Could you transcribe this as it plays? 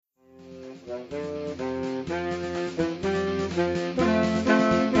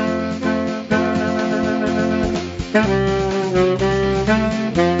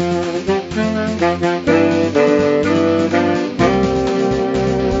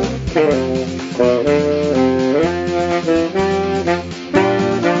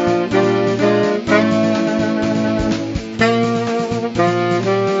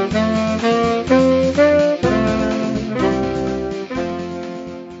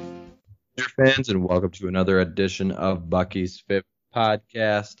Fans, and welcome to another edition of Bucky's Fifth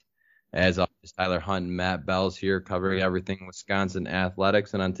Podcast. As always, Tyler Hunt and Matt Bells here covering everything Wisconsin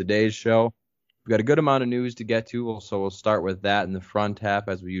athletics. And on today's show, we've got a good amount of news to get to, so we'll start with that in the front half,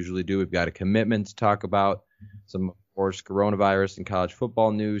 as we usually do. We've got a commitment to talk about, some, of course, coronavirus and college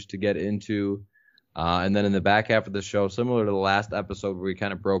football news to get into. And then in the back half of the show, similar to the last episode where we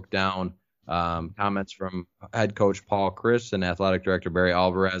kind of broke down comments from head coach Paul Chryst and athletic director Barry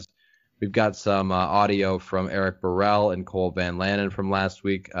Alvarez, we've got some audio from Eric Burrell and Cole Van Lanen from last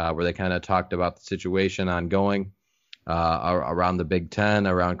week where they kind of talked about the situation ongoing around the Big Ten,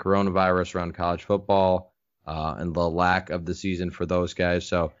 around coronavirus, around college football, and the lack of the season for those guys.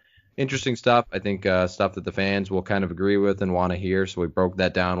 So interesting stuff. I think stuff that the fans will kind of agree with and want to hear. So we broke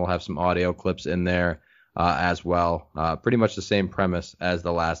that down. We'll have some audio clips in there as well. Pretty much the same premise as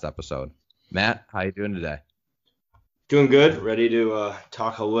the last episode. Matt, how you doing today? Doing good. Ready to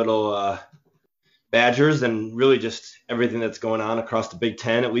talk a little Badgers and really just everything that's going on across the Big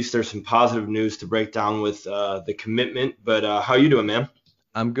Ten. At least there's some positive news to break down with the commitment. But how you doing, man?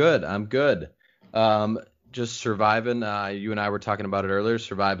 I'm good. Just surviving. You and I were talking about it earlier,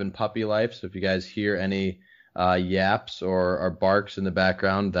 surviving puppy life. So if you guys hear any yaps or barks in the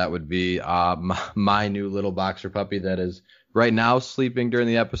background, that would be my new little boxer puppy that is right now sleeping during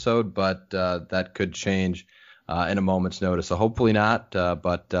the episode, but that could change in a moment's notice. So hopefully not,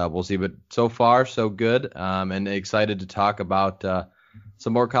 but we'll see. But so far, so good, and excited to talk about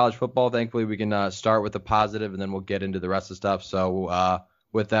some more college football. Thankfully, we can start with the positive, and then we'll get into the rest of the stuff. So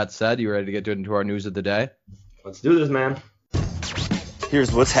with that said, you ready to get into our news of the day? Let's do this, man.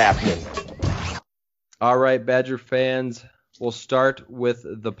 Here's what's happening. All right, Badger fans, we'll start with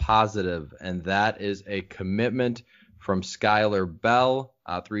the positive, and that is a commitment from Skyler Bell,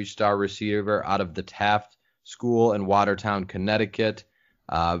 a 3-star receiver out of the Taft School in Watertown, Connecticut.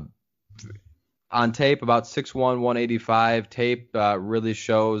 On tape, about 6'1", 185. Tape really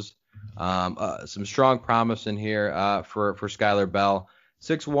shows some strong promise in here for Skyler Bell.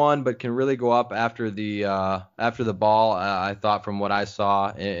 6'1", but can really go up after the ball. I thought from what I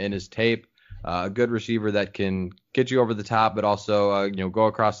saw in his tape, a good receiver that can get you over the top, but also go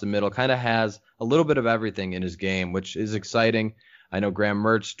across the middle. Kind of has a little bit of everything in his game, which is exciting. I know Graham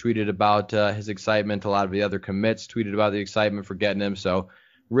Mertz tweeted about his excitement. A lot of the other commits tweeted about the excitement for getting him. So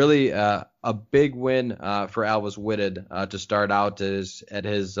really a big win for Alvis Whitted to start out at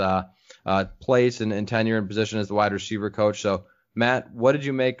his place and tenure and position as the wide receiver coach. So, Matt, what did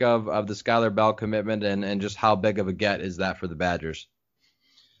you make of the Skyler Bell commitment and just how big of a get is that for the Badgers?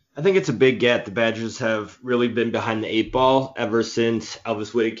 I think it's a big get. The Badgers have really been behind the 8 ball ever since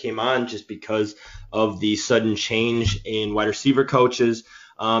Alvis Whitted came on, just because of the sudden change in wide receiver coaches.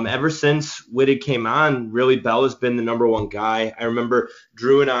 Ever since Whitted came on, really Bell has been the number one guy. I remember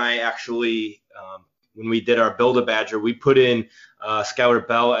Drew and I actually, when we did our Build-A-Badger, we put in Skyler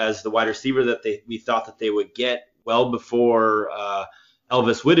Bell as the wide receiver that we thought that they would get well before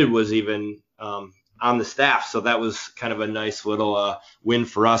Alvis Whitted was even on the staff. So that was kind of a nice little win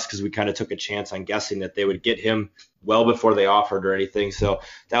for us, because we kind of took a chance on guessing that they would get him well before they offered or anything. So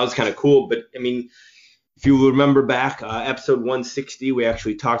that was kind of cool. But I mean, if you remember back, episode 160, we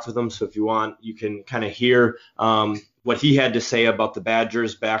actually talked with him. So if you want, you can kind of hear what he had to say about the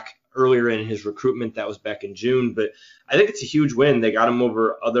Badgers back earlier in his recruitment. That was back in June. But I think it's a huge win. They got him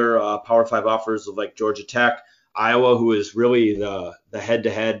over other Power 5 offers of like Georgia Tech, Iowa, who is really the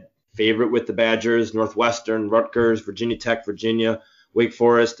head-to-head favorite with the Badgers, Northwestern, Rutgers, Virginia Tech, Virginia, Wake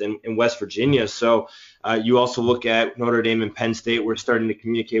Forest, and West Virginia. So you also look at Notre Dame and Penn State. We're starting to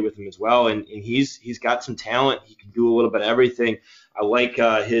communicate with him as well, and he's got some talent. He can do a little bit of everything. I like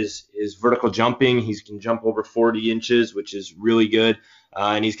his vertical jumping. He can jump over 40 inches, which is really good,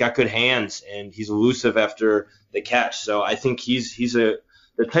 and he's got good hands, and he's elusive after the catch. So I think he's the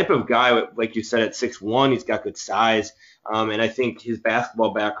type of guy, like you said, at 6'1", he's got good size. And I think his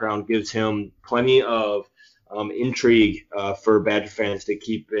basketball background gives him plenty of intrigue for Badger fans to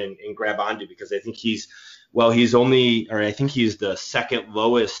keep and grab onto, because I think he's the second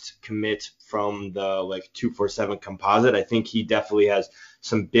lowest commit from the 247 composite. I think he definitely has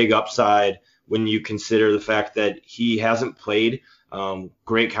some big upside when you consider the fact that he hasn't played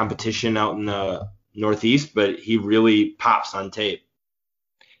Great competition out in the Northeast, but he really pops on tape.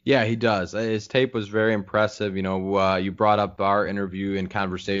 Yeah, he does. His tape was very impressive. You brought up our interview and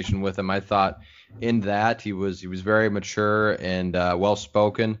conversation with him. I thought in that he was very mature and well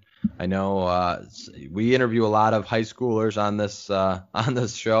spoken. I know we interview a lot of high schoolers on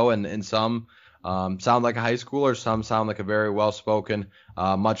this show, and some sound like a high schooler, some sound like a very well spoken,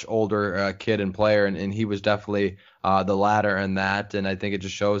 much older kid and player, and he was definitely the latter in that. And I think it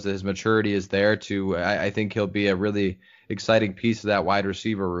just shows that his maturity is there. I think he'll be a really exciting piece of that wide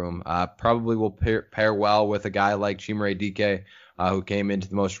receiver room. Probably will pair well with a guy like Chimere Dike, who came into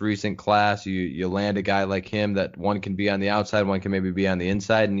the most recent class. You land a guy like him that one can be on the outside, one can maybe be on the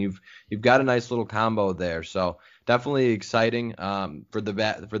inside, and you've got a nice little combo there. So definitely exciting for the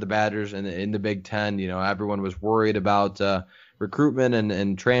Badgers in the Big Ten. Everyone was worried about recruitment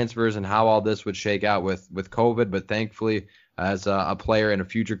and transfers and how all this would shake out with COVID, but thankfully, as a player in a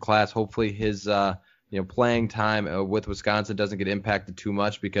future class, hopefully his playing time with Wisconsin doesn't get impacted too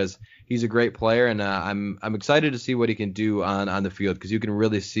much, because he's a great player, and I'm excited to see what he can do on the field, because you can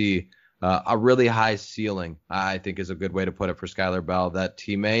really see a really high ceiling. I think is a good way to put it for Skyler Bell. That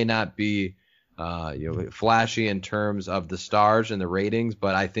he may not be flashy in terms of the stars and the ratings,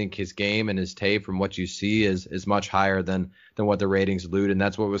 but I think his game and his tape, from what you see, is much higher than what the ratings allude, and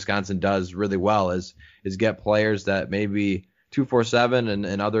that's what Wisconsin does really well is get players that maybe 247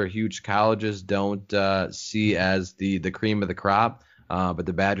 and other huge colleges don't see as the cream of the crop, but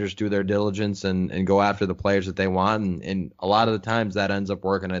the Badgers do their diligence and go after the players that they want, and a lot of the times that ends up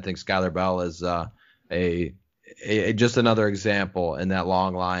working. I think Skyler Bell is just another example in that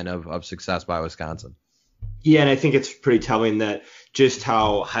long line of success by Wisconsin. Yeah, and I think it's pretty telling that just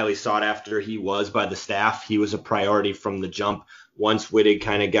how highly sought after he was by the staff. He was a priority from the jump once Wittig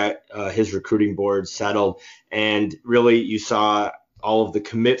kind of got his recruiting board settled. And really, you saw all of the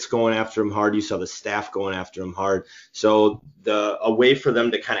commits going after him hard. You saw the staff going after him hard. So a way for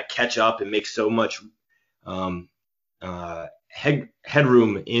them to kind of catch up and make so much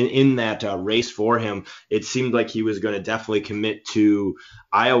headroom in that race for him, it seemed like he was going to definitely commit to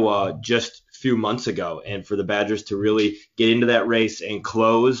Iowa just a few months ago. And for the Badgers to really get into that race and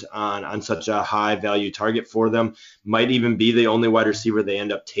close on such a high value target for them, might even be the only wide receiver they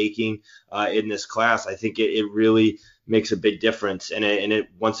end up taking in this class. I think it really makes a big difference. And it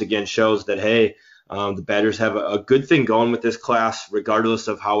once again shows that, hey, the Badgers have a good thing going with this class, regardless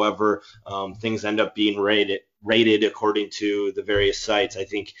of however things end up being rated according to the various sites. I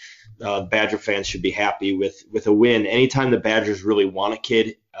think Badger fans should be happy with a win. Anytime the Badgers really want a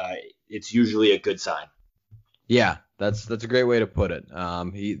kid, it's usually a good sign. Yeah, that's a great way to put it.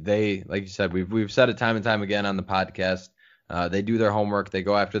 They, like you said, we've said it time and time again on the podcast. They do their homework. They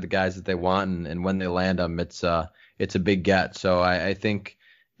go after the guys that they want, and when they land them, it's a big get. So I think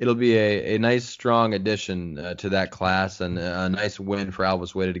it'll be a nice, strong addition to that class, and a nice win for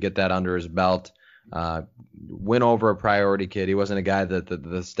Albus Wittig to get that under his belt. Win over a priority kid. He wasn't a guy that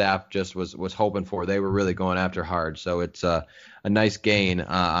the staff just was hoping for. They were really going after hard. So it's a nice gain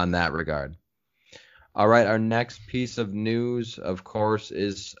on that regard. All right, our next piece of news, of course,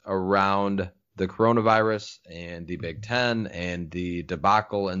 is around the coronavirus and the Big Ten and the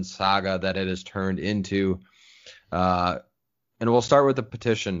debacle and saga that it has turned into. And we'll start with the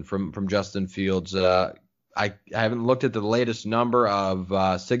petition from Justin Fields. I haven't looked at the latest number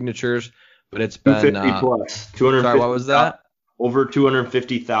of signatures, but it's been 250 plus. 250. Sorry, what was that? Over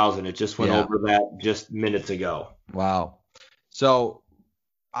 250,000. It just went over that just minutes ago. Wow. So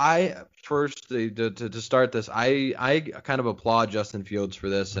I first to start this, I kind of applaud Justin Fields for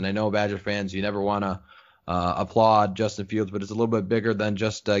this, and I know Badger fans, you never want to applaud Justin Fields, but it's a little bit bigger than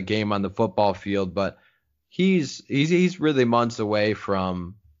just a game on the football field. But he's really months away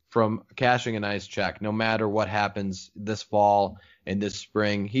from cashing a nice check. No matter what happens this fall and this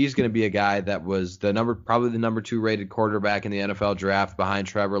spring, he's going to be a guy that was probably the number 2 rated quarterback in the NFL draft behind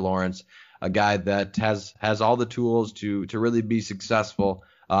Trevor Lawrence, a guy that has all the tools to really be successful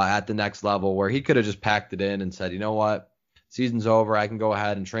at the next level, where he could have just packed it in and said, you know what, season's over, I can go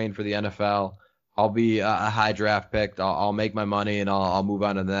ahead and train for the NFL. I'll be a high draft pick. I'll make my money, and I'll move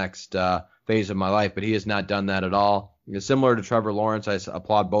on to the next phase of my life. But he has not done that at all. Similar to Trevor Lawrence, I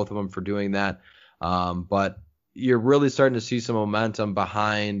applaud both of them for doing that. But you're really starting to see some momentum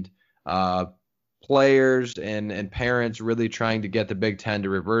behind players and parents really trying to get the Big Ten to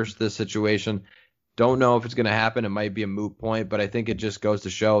reverse this situation. Don't know if it's going to happen. It might be a moot point, but I think it just goes to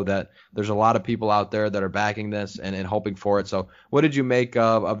show that there's a lot of people out there that are backing this and hoping for it. So what did you make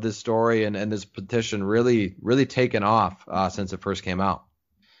of this story and this petition really taken off since it first came out?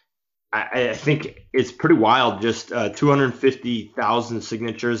 I think it's pretty wild. Just 250,000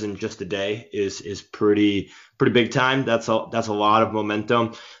 signatures in just a day is pretty big time. That's a lot of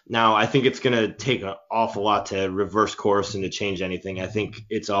momentum. Now I think it's going to take an awful lot to reverse course and to change anything. I think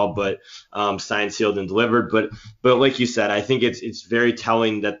it's all but signed, sealed, and delivered. But like you said, I think it's very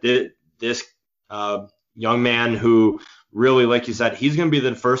telling that this young man who really, like you said, he's going to be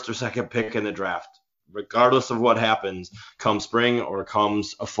the first or second pick in the draft. Regardless of what happens come spring or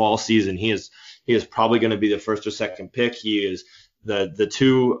comes a fall season, he is probably going to be the first or second pick. He is the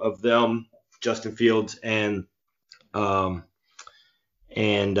two of them, Justin Fields and the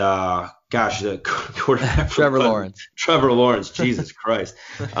quarterback Trevor Lawrence. Trevor Lawrence, Jesus Christ.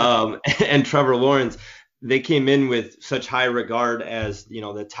 And Trevor Lawrence, they came in with such high regard as,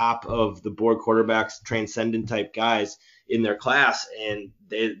 the top of the board quarterbacks, transcendent type guys in their class, and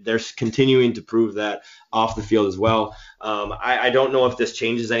they're continuing to prove that off the field as well. I don't know if this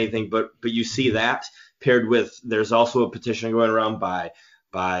changes anything, but you see that paired with, there's also a petition going around by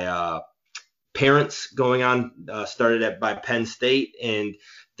parents going on, started by Penn State, and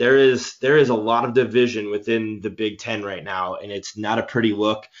there is a lot of division within the Big Ten right now, and it's not a pretty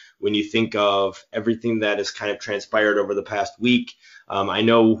look when you think of everything that has kind of transpired over the past week. I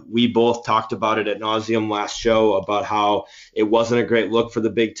know we both talked about it ad nauseum last show about how it wasn't a great look for the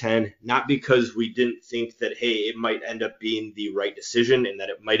Big Ten, not because we didn't think that, hey, it might end up being the right decision and that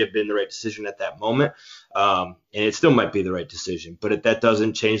it might have been the right decision at that moment. And it still might be the right decision, but that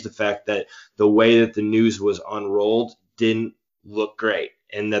doesn't change the fact that the way that the news was unrolled didn't look great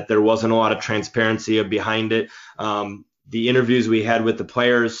and that there wasn't a lot of transparency behind it. The interviews we had with the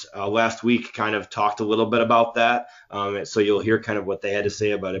players last week kind of talked a little bit about that. So you'll hear kind of what they had to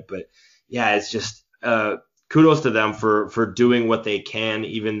say about it. But yeah, it's just kudos to them for doing what they can,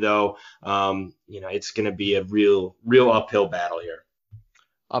 even though, it's going to be a real uphill battle here.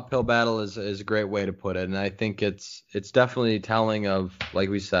 Uphill battle is a great way to put it. And I think it's definitely telling of, like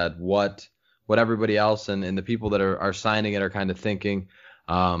we said, what everybody else and the people that are signing it are kind of thinking.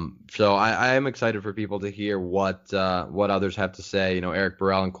 So I am excited for people to hear what others have to say. Eric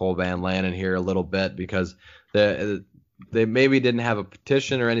Burrell and Cole Van Lannon here a little bit, because they maybe didn't have a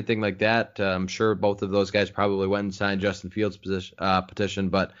petition or anything like that. I'm sure both of those guys probably went and signed Justin Fields' petition,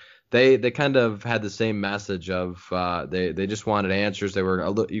 but they kind of had the same message of they just wanted answers. They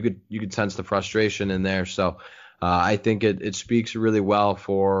were you could sense the frustration in there. So I think it speaks really well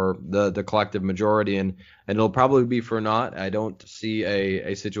for the collective majority, and it'll probably be for naught. I don't see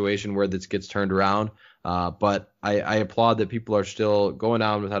a situation where this gets turned around, but I applaud that people are still going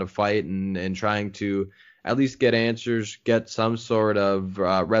on without a fight and trying to at least get answers, get some sort of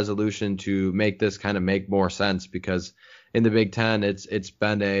resolution to make this kind of make more sense, because in the Big Ten it's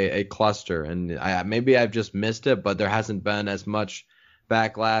been a cluster, and maybe I've just missed it, but there hasn't been as much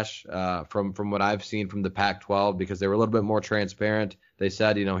backlash from what I've seen from the Pac-12, because they were a little bit more transparent. They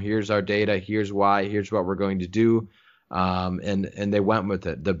said, here's our data, here's why, here's what we're going to do, and they went with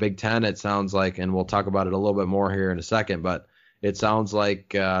it. The Big Ten, it sounds like, and we'll talk about it a little bit more here in a second, but it sounds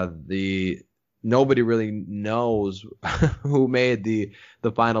like nobody really knows who made the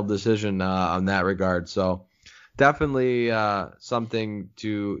final decision on that regard. So definitely something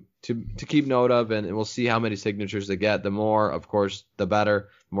to keep note of, and we'll see how many signatures they get. The more, of course, the better,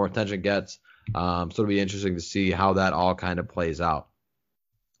 the more attention it gets. So it'll be interesting to see how that all kind of plays out.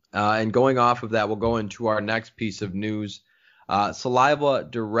 And going off of that, we'll go into our next piece of news. Saliva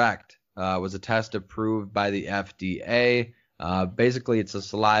Direct was a test approved by the FDA. Basically, it's a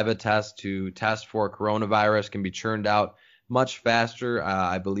saliva test to test for coronavirus, can be churned out much faster.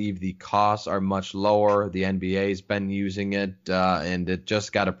 I believe the costs are much lower. The NBA's been using it, and it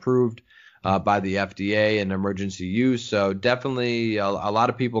just got approved by the FDA in emergency use. So definitely a lot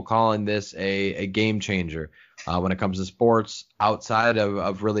of people calling this a game changer when it comes to sports outside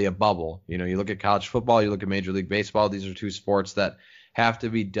of really a bubble. You look at college football, you look at Major League Baseball. These are two sports that have to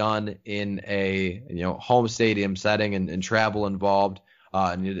be done in a home stadium setting and travel involved.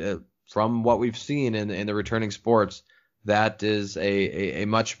 From what we've seen in the returning sports, that is a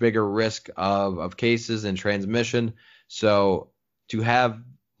much bigger risk of cases and transmission. So to have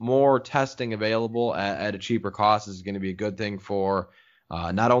more testing available at a cheaper cost is going to be a good thing for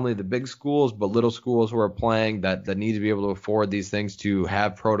not only the big schools, but little schools who are playing that need to be able to afford these things to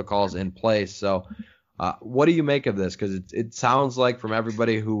have protocols in place. So what do you make of this? Because it sounds like, from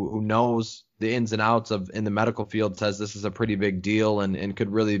everybody who knows the ins and outs of in the medical field, says this is a pretty big deal and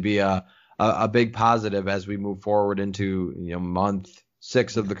could really be a big positive as we move forward into month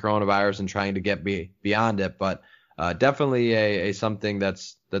 6 of the coronavirus and trying to get beyond it. But definitely a something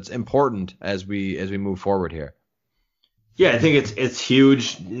that's important as we move forward here. Yeah, I think it's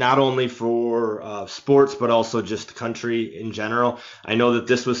huge, not only for sports, but also just the country in general. I know that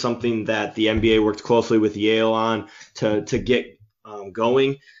this was something that the NBA worked closely with Yale on to get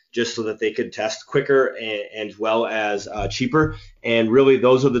going, just so that they could test quicker and as well as cheaper. And really,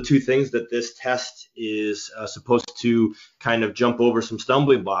 those are the two things that this test is supposed to kind of jump over some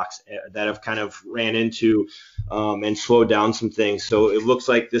stumbling blocks that have kind of ran into and slowed down some things. So it looks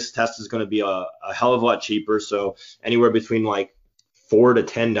like this test is going to be a hell of a lot cheaper. So anywhere between like $4 to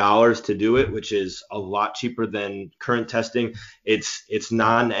 $10 to do it, which is a lot cheaper than current testing. It's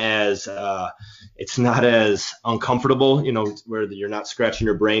not as uncomfortable, where you're not scratching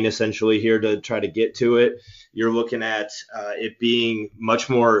your brain essentially here to try to get to it. You're looking at it being much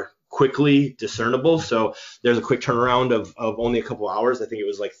more quickly discernible. So there's a quick turnaround of only a couple hours. I think it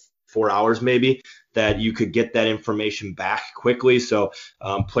was like 4 hours maybe, that you could get that information back quickly. So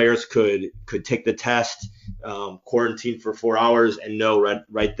players could take the test, quarantine for 4 hours, and know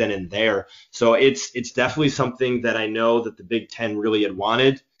right then and there. So it's definitely something that I know that the Big Ten really had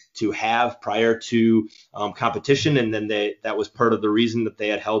wanted to have prior to competition, and then that was part of the reason that they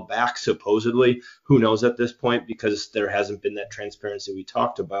had held back, supposedly. Who knows at this point, because there hasn't been that transparency we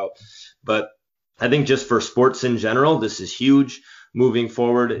talked about. But I think just for sports in general, this is huge moving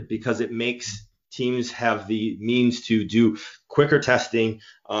forward, because it makes teams have the means to do quicker testing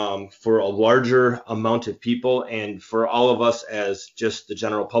for a larger amount of people. And for all of us as just the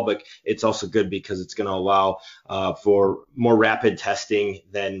general public, it's also good because it's going to allow for more rapid testing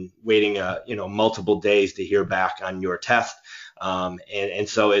than waiting multiple days to hear back on your test. And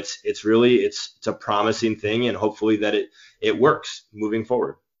so it's really a promising thing, and hopefully that it works moving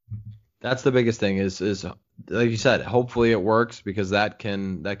forward. That's the biggest thing is like you said, hopefully it works, because that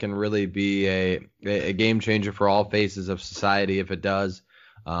can really be a game changer for all phases of society if it does.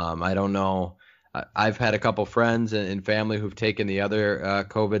 I don't know. I've had a couple friends and family who've taken the other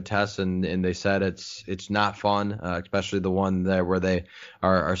COVID tests, and they said it's not fun, especially the one there where they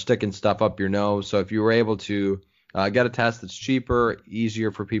are sticking stuff up your nose. So if you were able to get a test that's cheaper,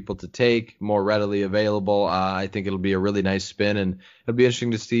 easier for people to take, more readily available, I think it'll be a really nice spin, and it'll be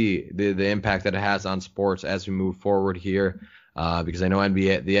interesting to see the impact that it has on sports as we move forward here, because I know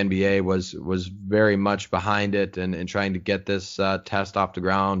the NBA was very much behind it and trying to get this test off the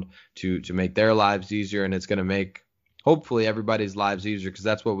ground to make their lives easier, and it's going to make hopefully everybody's lives easier, because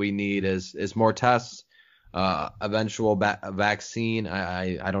that's what we need is more tests. Eventual vaccine.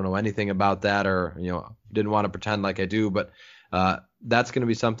 I don't know anything about that, or didn't want to pretend like I do, but that's going to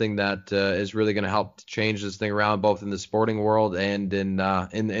be something that is really going to help to change this thing around, both in the sporting world and in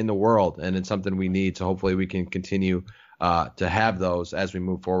the world, and it's something we need. So hopefully we can continue to have those as we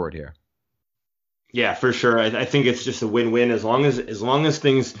move forward here. Yeah, for sure. I think it's just a win-win as long as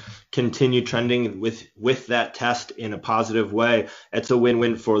things continue trending with that test in a positive way. It's a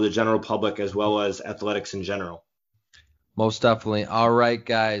win-win for the general public as well as athletics in general. Most definitely. All right,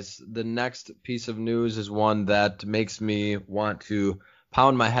 guys. The next piece of news is one that makes me want to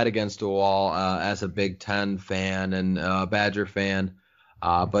pound my head against a wall as a Big Ten fan and Badger fan.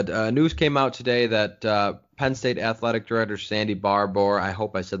 But news came out today that Penn State Athletic Director Sandy Barbour, I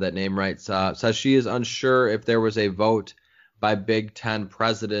hope I said that name right, says she is unsure if there was a vote by Big Ten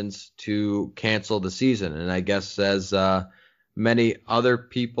presidents to cancel the season. And I guess as many other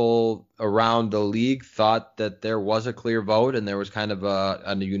people around the league thought that there was a clear vote and there was kind of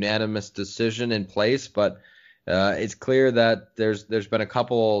a unanimous decision in place. But it's clear that there's been a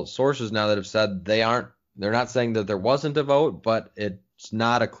couple sources now that have said they're not saying that there wasn't a vote, but it's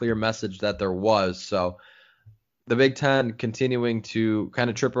not a clear message that there was. So the Big Ten continuing to kind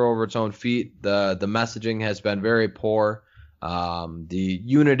of trip over its own feet. The messaging has been very poor. The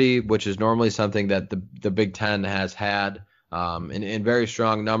unity, which is normally something that the Big Ten has had in very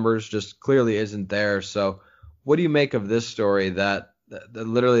strong numbers, just clearly isn't there. So what do you make of this story that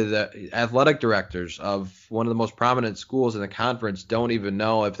literally the athletic directors of one of the most prominent schools in the conference don't even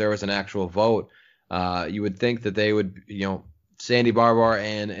know if there was an actual vote? You would think that they would, Sandy Barbour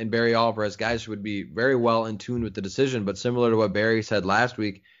and Barry Alvarez, guys who would be very well in tune with the decision. But similar to what Barry said last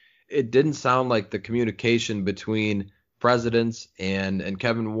week, it didn't sound like the communication between presidents and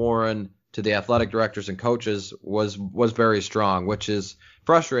Kevin Warren to the athletic directors and coaches was very strong, which is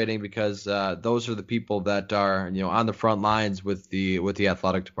frustrating because those are the people that are on the front lines with the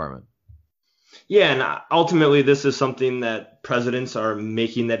athletic department. Yeah, and ultimately this is something that presidents are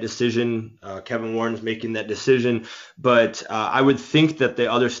making that decision. Kevin Warren's making that decision, but I would think that the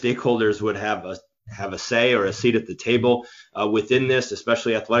other stakeholders would have a say or a seat at the table within this,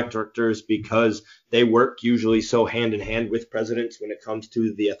 especially athletic directors, because they work usually so hand in hand with presidents when it comes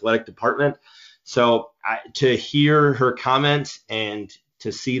to the athletic department. So to hear her comments and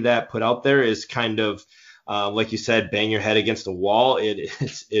to see that put out there is kind of, like you said, bang your head against the wall.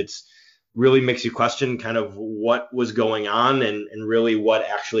 It's really makes you question kind of what was going on and really what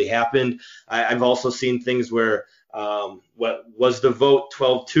actually happened. I've also seen things where what was the vote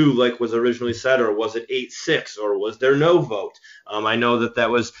 12-2 like was originally said, or was it 8-6, or was there no vote? I know that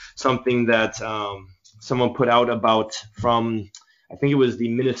was something that someone put out about from, I think it was the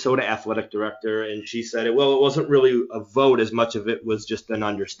Minnesota athletic director, and she said, it wasn't really a vote as much of it was just an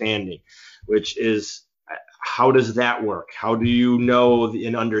understanding, which is, how does that work? How do you know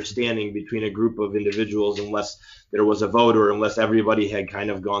an understanding between a group of individuals unless there was a vote, or unless everybody had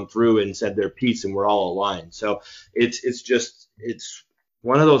kind of gone through and said their piece and we're all aligned? So it's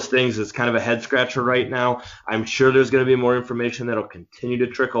one of those things that's kind of a head scratcher right now. I'm sure there's going to be more information that'll continue to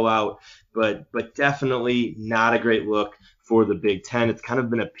trickle out, but definitely not a great look for the Big Ten. It's kind of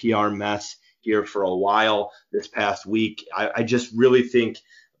been a PR mess here for a while this past week. I just really think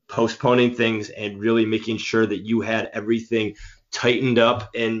postponing things and really making sure that you had everything tightened up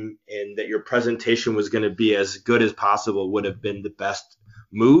and that your presentation was going to be as good as possible would have been the best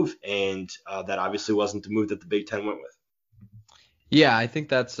move. And that obviously wasn't the move that the Big Ten went with. Yeah, I think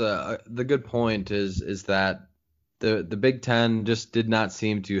that's the good point is that the Big Ten just did not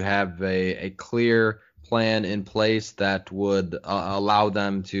seem to have a clear plan in place that would allow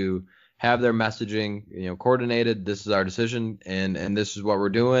them to have their messaging, coordinated. This is our decision, and this is what we're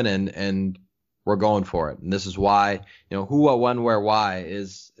doing, and we're going for it. And this is why, who, what, when, where, why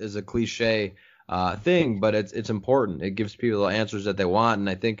is a cliche thing, but it's important. It gives people the answers that they want, and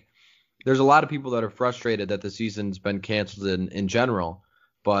I think there's a lot of people that are frustrated that the season's been canceled in general,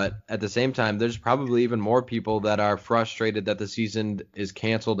 but at the same time, there's probably even more people that are frustrated that the season is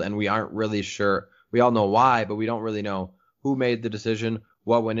canceled and we aren't really sure. We all know why, but we don't really know who made the decision,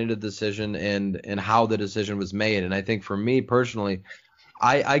 what went into the decision, and how the decision was made. And I think for me personally,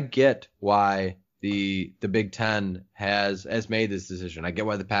 I get why the Big Ten has made this decision. I get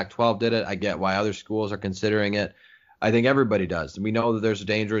why the Pac-12 did it. I get why other schools are considering it. I think everybody does. We know that there's a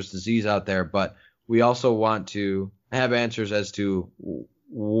dangerous disease out there, but we also want to have answers as to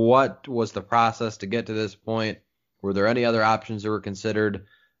what was the process to get to this point. Were there any other options that were considered?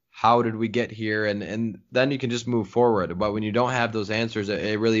 How did we get here? And then you can just move forward. But when you don't have those answers,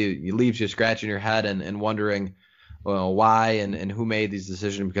 it really leaves you scratching your head and wondering, well, why and who made these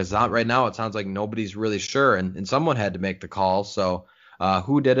decisions? Because right now it sounds like nobody's really sure, and someone had to make the call. So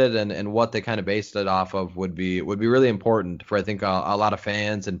who did it and what they kind of based it off of would be really important for, I think, a lot of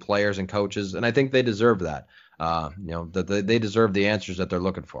fans and players and coaches. And I think they deserve that. That they deserve the answers that they're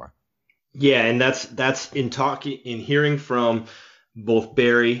looking for. Yeah, and that's in hearing from both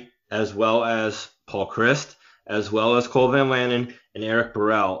Barry as well as Paul Chryst, as well as Cole Van Lanen and Eric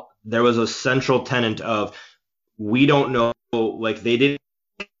Burrell. There was a central tenet of, we don't know, like they didn't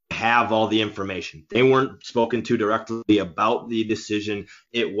have all the information. They weren't spoken to directly about the decision.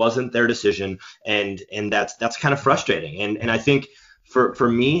 It wasn't their decision, and that's kind of frustrating. And I think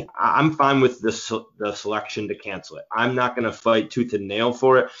for me, I'm fine with the selection to cancel it. I'm not going to fight tooth and nail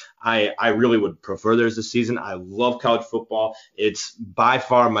for it. I really would prefer there's a season. I love college football. It's by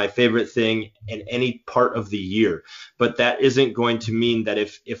far my favorite thing in any part of the year. But that isn't going to mean that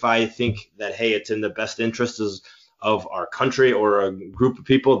if I think that, hey, it's in the best interests of our country or a group of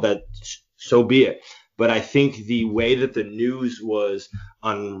people, that so be it. But I think the way that the news was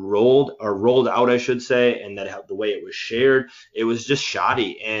rolled out, I should say, and that the way it was shared, it was just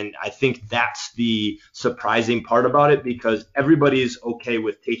shoddy. And I think that's the surprising part about it, because everybody's okay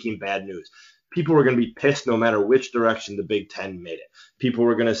with taking bad news. People were going to be pissed no matter which direction the Big Ten made it. People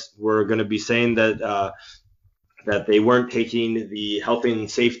were going to be saying that they weren't taking the health and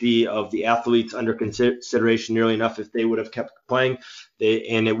safety of the athletes under consideration nearly enough if they would have kept playing,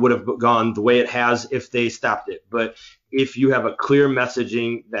 and it would have gone the way it has if they stopped it. But if you have a clear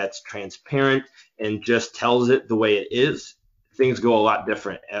messaging that's transparent and just tells it the way it is, things go a lot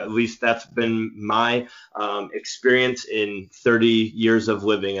different. At least that's been my experience in 30 years of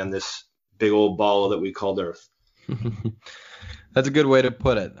living on this big old ball that we called Earth. That's a good way to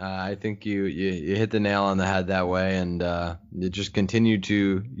put it. I think you hit the nail on the head that way, and you just continue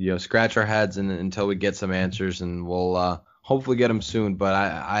to scratch our heads until we get some answers, and we'll hopefully get them soon. But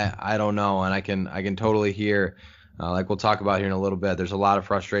I don't know, and I can totally hear, like we'll talk about here in a little bit. There's a lot of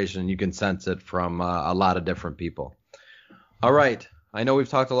frustration. You can sense it from a lot of different people. All right. I know we've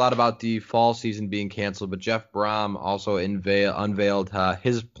talked a lot about the fall season being canceled, but Jeff Brohm also unveiled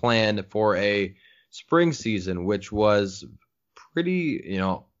his plan for a spring season, which was pretty,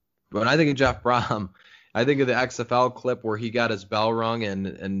 when I think of Jeff Brohm, I think of the XFL clip where he got his bell rung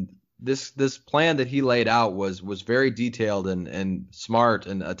and this plan that he laid out was very detailed and smart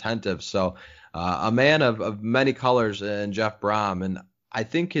and attentive. So a man of many colors in Jeff Brom, and I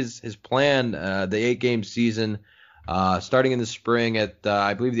think his plan, the 8-game season, starting in the spring at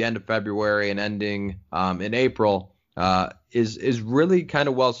I believe the end of February and ending in April, is really kind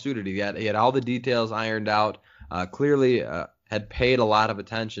of well suited. He had all the details ironed out. Clearly had paid a lot of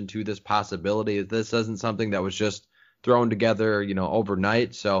attention to this possibility. This isn't something that was just thrown together,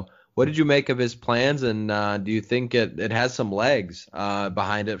 overnight. So what did you make of his plans, and do you think it has some legs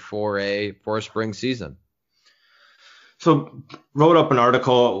behind it for a spring season? So wrote up an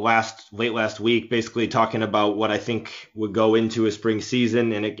article late last week, basically talking about what I think would go into a spring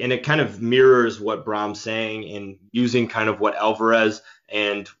season, and it kind of mirrors what Brom's saying, and using kind of what Alvarez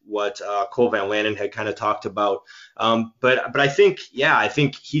and what Cole Van Lanen had kind of talked about. But I think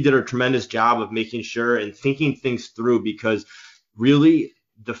he did a tremendous job of making sure and thinking things through, because really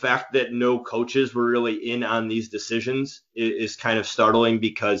the fact that no coaches were really in on these decisions is kind of startling,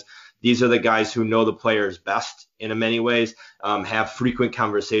 because these are the guys who know the players best in many ways, have frequent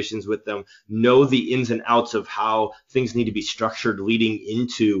conversations with them, know the ins and outs of how things need to be structured leading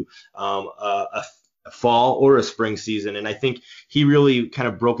into a fall or a spring season. And I think he really kind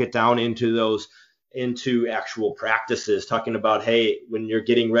of broke it down into actual practices, talking about, hey, when you're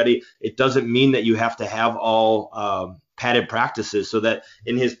getting ready, it doesn't mean that you have to have all padded practices, so that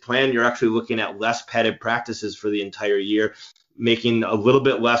in his plan, you're actually looking at less padded practices for the entire year, making a little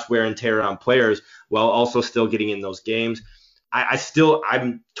bit less wear and tear on players while also still getting in those games.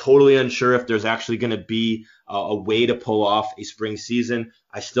 I'm totally unsure if there's actually going to be a way to pull off a spring season.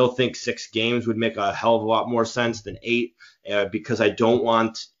 I still think 6 games would make a hell of a lot more sense than 8, because I don't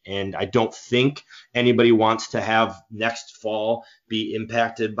think anybody wants to have next fall be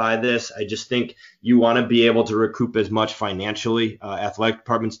impacted by this. I just think you want to be able to recoup as much financially, athletic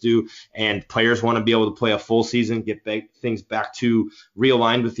departments do, and players want to be able to play a full season, get things back to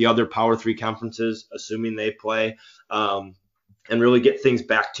realigned with the other Power 3 conferences, assuming they play. And really get things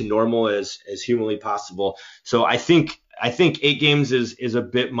back to normal as humanly possible. So I think 8 games is a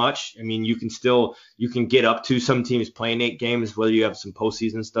bit much. I mean, you can get up to some teams playing 8 games, whether you have some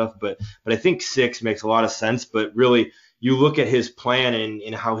postseason stuff, but I think 6 makes a lot of sense. But really, you look at his plan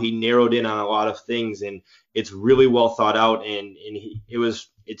and how he narrowed in on a lot of things, and it's really well thought out. And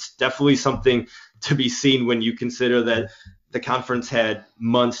it's definitely something to be seen when you consider that the conference had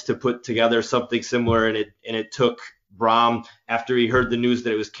months to put together something similar, and it took Brom, after he heard the news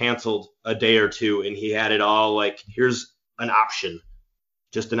that it was canceled, a day or two, and he had it all like, here's an option,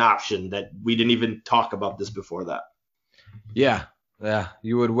 just an option that we didn't even talk about this before that. Yeah.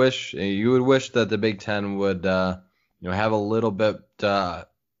 You would wish that the Big Ten would have a little bit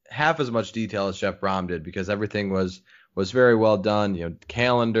half as much detail as Jeff Brom did, because everything was very well done.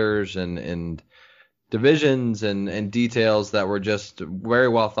 Calendars and divisions and details that were just very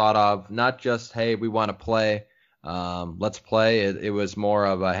well thought of. Not just, hey, we want to play. Let's play. It was more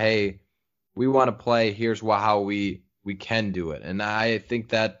of a, hey, we want to play. Here's how we can do it. And I think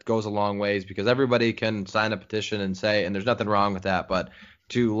that goes a long ways, because everybody can sign a petition and say, and there's nothing wrong with that, but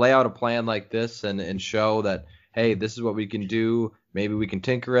to lay out a plan like this and show that, hey, this is what we can do. Maybe we can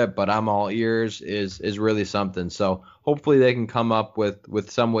tinker it, but I'm all ears is really something. So hopefully they can come up with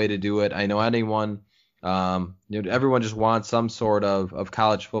some way to do it. I know anyone, everyone just wants some sort of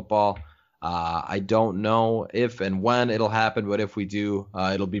college football. I don't know if and when it'll happen, but if we do,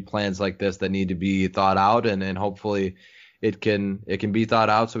 it'll be plans like this that need to be thought out, and hopefully it can be thought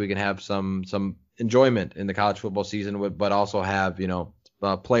out so we can have some enjoyment in the college football season, but also have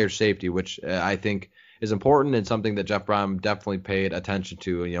player safety, which I think is important and something that Jeff Brom definitely paid attention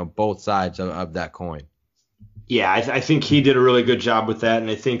to. Both sides of that coin. Yeah, I think he did a really good job with that,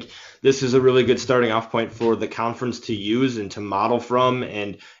 and I think this is a really good starting off point for the conference to use and to model from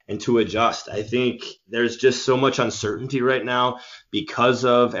and to adjust. I think there's just so much uncertainty right now because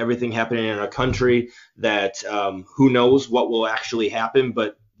of everything happening in our country that who knows what will actually happen,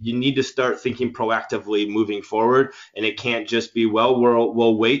 but you need to start thinking proactively moving forward, and it can't just be, well,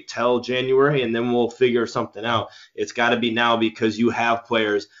 we'll wait till January and then we'll figure something out. It's got to be now, because you have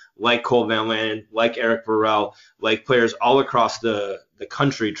players like Cole Van Lanen, like Eric Burrell, like players all across the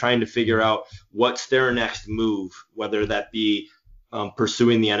country trying to figure out what's their next move, whether that be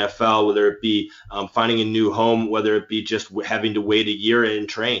pursuing the NFL, whether it be finding a new home, whether it be just having to wait a year and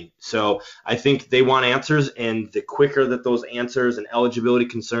train. So I think they want answers, and the quicker that those answers and eligibility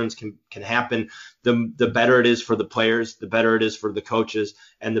concerns can happen, the better it is for the players, the better it is for the coaches,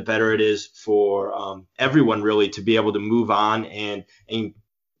 and the better it is for everyone really to be able to move on and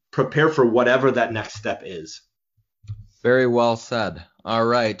prepare for whatever that next step is. Very well said. All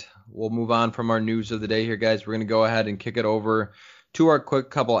right, we'll move on from our news of the day here, guys. We're going to go ahead and kick it over to our quick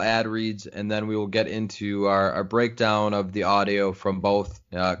couple ad reads, and then we will get into our breakdown of the audio from both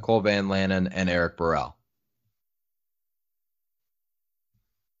Cole Van Lanen and Eric Burrell.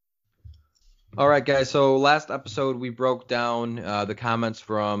 All right, guys. So last episode, we broke down the comments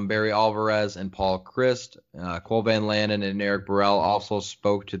from Barry Alvarez and Paul Chryst. Cole Van Lanen and Eric Burrell also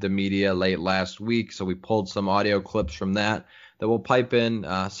spoke to the media late last week, so we pulled some audio clips from that we'll pipe in.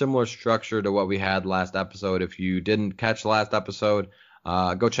 Similar structure to what we had last episode. If you didn't catch the last episode,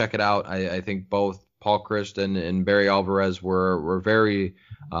 go check it out. I think both Paul Chryst and Barry Alvarez were very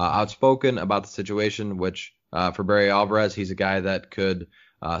outspoken about the situation, which for Barry Alvarez, he's a guy that could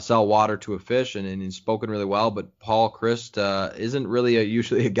sell water to a fish, and he's spoken really well. But Paul Chryst isn't really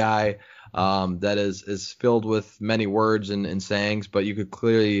usually a guy that is filled with many words and sayings, but you could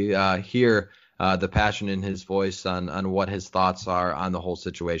clearly hear the passion in his voice on what his thoughts are on the whole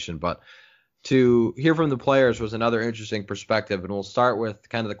situation. But to hear from the players was another interesting perspective, and we'll start with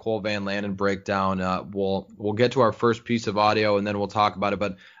kind of the Cole Van Lanen breakdown. We'll get to our first piece of audio, and then we'll talk about it.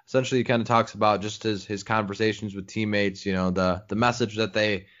 But essentially, he kind of talks about just his conversations with teammates, the message that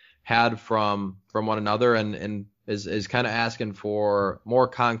they had from one another, and is kind of asking for more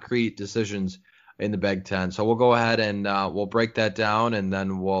concrete decisions in the Big Ten. So we'll go ahead and we'll break that down, and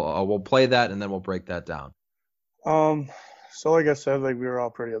then we'll play that, and then we'll break that down. So like I said, we were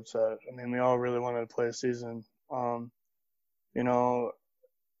all pretty upset. I mean, we all really wanted to play a season. 2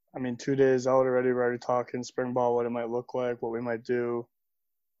 days out already, we're already talking spring ball, what it might look like, what we might do,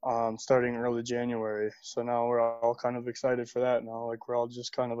 starting early January. So now we're all kind of excited for that now. We're all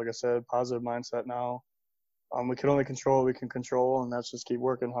just kind of, like I said, positive mindset now. We can only control what we can control, and that's just keep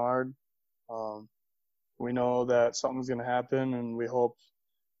working hard. We know that something's going to happen, and we hope.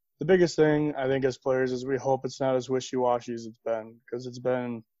 The biggest thing, I think, as players is we hope it's not as wishy-washy as it's been, because it's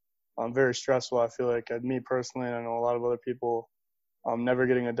been very stressful. I feel like me personally, and I know a lot of other people, never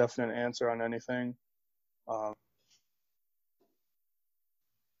getting a definite answer on anything.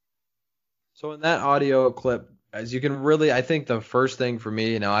 So in that audio clip, as you can really, I think the first thing for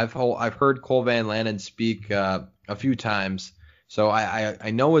me, I've heard Cole Van Lanen speak a few times. So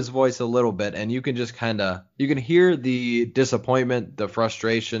I know his voice a little bit, and you can just you can hear the disappointment, the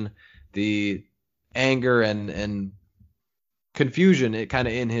frustration, the anger and confusion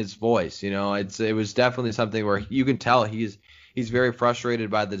in his voice. It was definitely something where you can tell he's very frustrated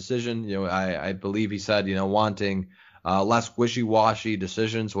by the decision. I believe he said, wanting less wishy-washy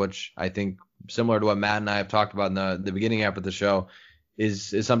decisions, which I think similar to what Matt and I have talked about in the beginning after the show,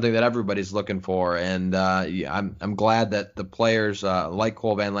 is something that everybody's looking for. And I'm glad that the players like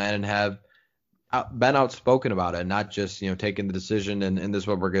Cole Van Lanen have been outspoken about it, and not just taking the decision and this is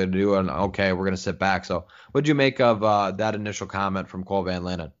what we're going to do, and okay, we're going to sit back. So what did you make of that initial comment from Cole Van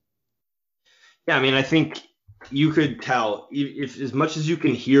Lanen? Yeah, I mean, I think you could tell, if as much as you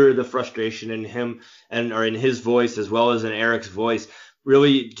can hear the frustration in him or in his voice as well as in Eric's voice,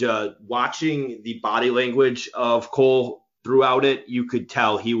 really watching the body language of Cole throughout it, you could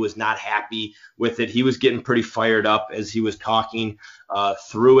tell he was not happy with it. He was getting pretty fired up as he was talking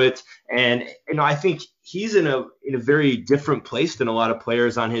through it. And I think he's in a very different place than a lot of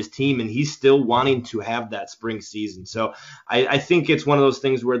players on his team, and he's still wanting to have that spring season. So I think it's one of those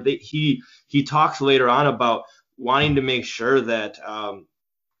things where he talks later on about wanting to make sure that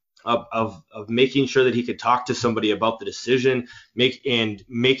of making sure that he could talk to somebody about the decision,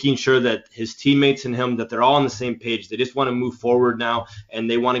 making sure that his teammates and him, that they're all on the same page. They just want to move forward now, and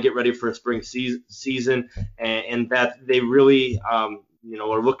they want to get ready for a spring season, and that they really are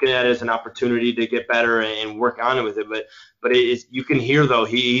looking at it as an opportunity to get better and work on it with it. But you can hear, though,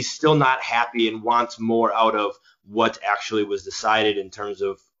 he's still not happy and wants more out of what actually was decided in terms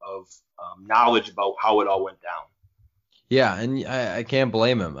of knowledge about how it all went down. Yeah, and I can't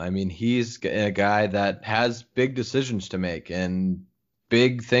blame him. I mean, he's a guy that has big decisions to make and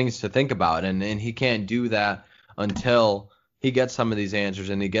big things to think about, and he can't do that until he gets some of these answers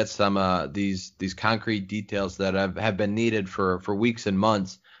and he gets some these concrete details that have been needed for weeks and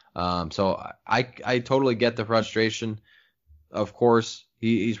months. So I totally get the frustration. Of course,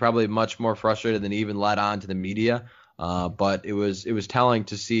 he's probably much more frustrated than he even let on to the media. But it was telling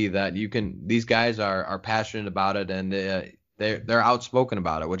to see that these guys are passionate about it, and they're outspoken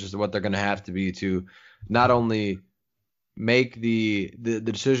about it, which is what they're going to have to be to not only make the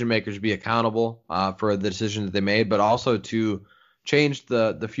decision makers be accountable for the decisions that they made, but also to change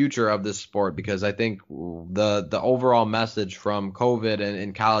the future of this sport. Because I think the overall message from COVID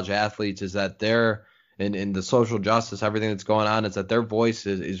and college athletes is that they're in the social justice, everything that's going on, is that their voice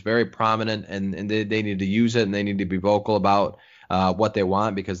is very prominent, and they need to use it, and they need to be vocal about what they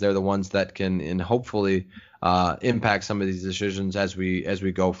want, because they're the ones that can and hopefully impact some of these decisions as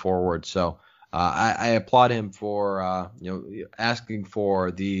we go forward. So I applaud him for asking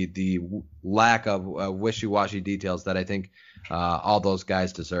for the lack of wishy-washy details that I think all those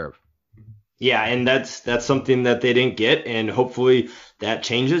guys deserve. Yeah, and that's something that they didn't get, and hopefully that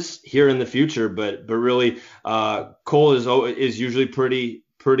changes here in the future. But really, Cole is usually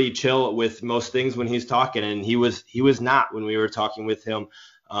pretty chill with most things when he's talking, and he was not when we were talking with him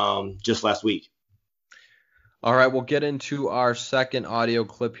just last week. All right, we'll get into our second audio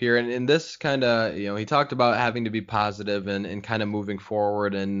clip here, and in this kind of, he talked about having to be positive and kind of moving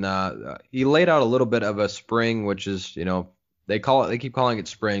forward, and he laid out a little bit of a spring, which is, they keep calling it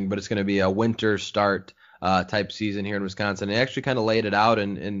spring, but it's going to be a winter start type season here in Wisconsin. He actually kind of laid it out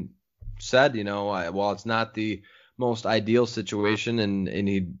and said, while it's not the most ideal situation and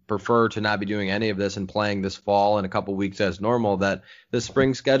he'd prefer to not be doing any of this and playing this fall in a couple weeks as normal, that the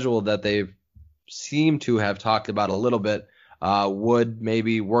spring schedule that they've seem to have talked about a little bit would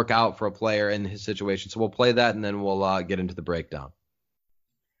maybe work out for a player in his situation. So we'll play that and then we'll get into the breakdown.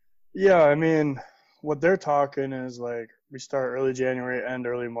 Yeah, I mean, what they're talking is like we start early January, end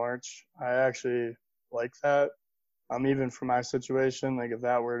early March. I actually like that. Even for my situation, like if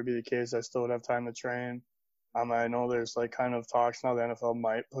that were to be the case, I still would have time to train. I know there's like kind of talks now the NFL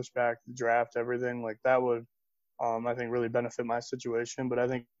might push back the draft, everything like that would I think really benefit my situation. But I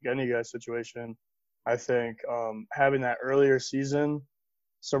think any guy's situation, I think having that earlier season,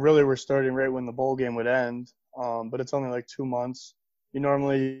 so really we're starting right when the bowl game would end, but it's only like 2 months.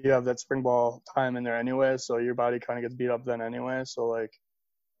 You have that spring ball time in there anyway, so your body kind of gets beat up then anyway. So like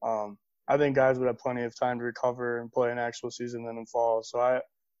I think guys would have plenty of time to recover and play an actual season then in fall. So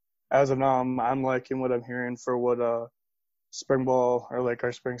as of now, I'm liking what I'm hearing for what spring ball or like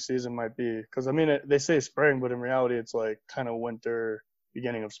our spring season might be, because I mean they say spring, but in reality it's like kind of winter,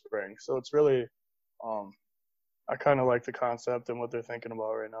 beginning of spring. So it's really I kind of like the concept and what they're thinking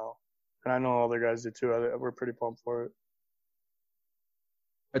about right now, and I know other guys do too. We're pretty pumped for it.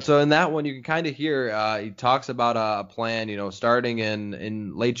 So in that one, you can kind of hear he talks about a plan, starting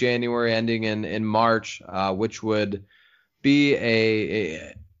in late January, ending in March, which would be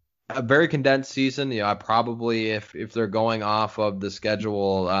a very condensed season. I probably, if they're going off of the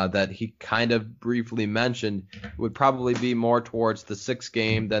schedule that he kind of briefly mentioned, would probably be more towards the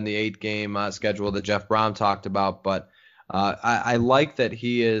 6-game than the 8-game schedule that Jeff Brohm talked about. But I like that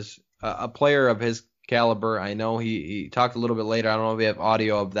he is a player of his caliber. I know he talked a little bit later. I don't know if we have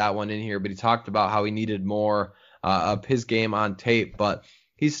audio of that one in here, but he talked about how he needed more of his game on tape. But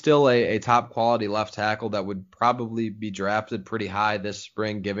he's still a top quality left tackle that would probably be drafted pretty high this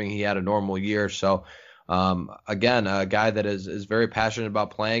spring, given he had a normal year. So, again, a guy that is very passionate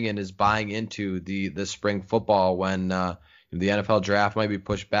about playing and is buying into the spring football when the NFL draft might be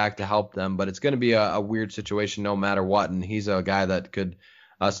pushed back to help them. But it's going to be a weird situation no matter what. And he's a guy that could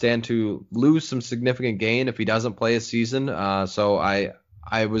stand to lose some significant gain if he doesn't play a season. So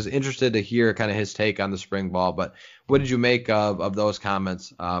I was interested to hear kind of his take on the spring ball, but what did you make of those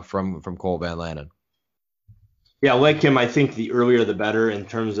comments from Cole Van Lanen? Yeah, like him, I think the earlier the better in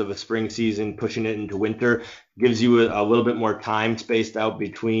terms of a spring season. Pushing it into winter gives you a little bit more time spaced out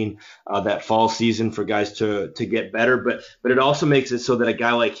between that fall season for guys to get better. But it also makes it so that a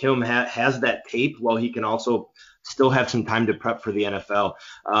guy like him has that tape while he can also still have some time to prep for the NFL.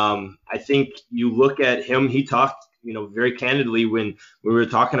 I think you look at him, he talked very candidly when we were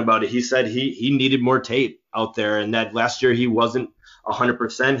talking about it. He said he needed more tape out there, and that last year he wasn't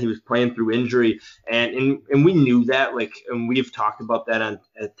 100%. He was playing through injury, and we knew that. And we've talked about that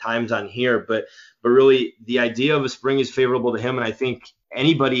at times on here. But really, the idea of a spring is favorable to him, and I think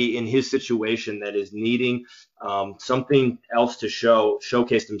anybody in his situation that is needing something else to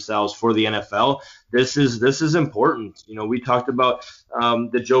showcase themselves for the NFL, this is important. We talked about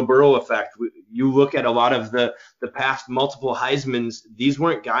the Joe Burrow effect. You look at a lot of the past multiple Heismans. These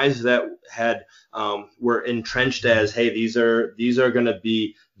weren't guys that were entrenched as, hey, these are going to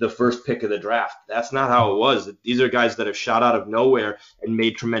be the first pick of the draft. That's not how it was. These are guys that have shot out of nowhere and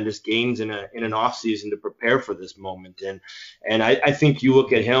made tremendous gains in an off season to prepare for this moment. And I think you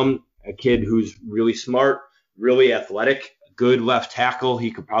look at him, a kid who's really smart, really athletic, good left tackle.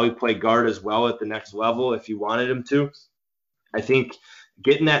 He could probably play guard as well at the next level if you wanted him to. I think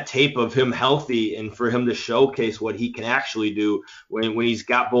getting that tape of him healthy and for him to showcase what he can actually do when he's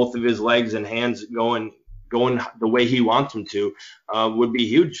got both of his legs and hands going the way he wants him to would be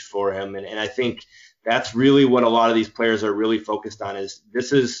huge for him. And I think that's really what a lot of these players are really focused on. Is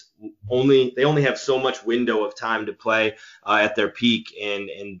they only have so much window of time to play at their peak,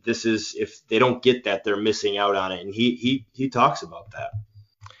 and this is, if they don't get that, they're missing out on it. And he talks about that.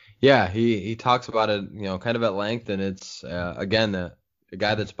 Yeah, he talks about it, kind of at length, and it's again the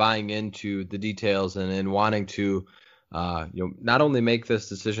guy that's buying into the details and wanting to not only make this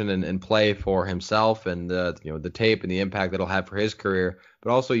decision and play for himself and the tape and the impact that'll have for his career, but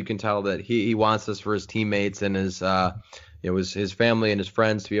also you can tell that he wants this for his teammates and his family and his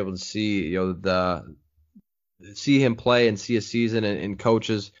friends to be able to see him play and see a season, and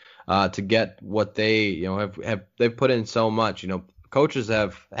coaches to get what they they've put in so much. Coaches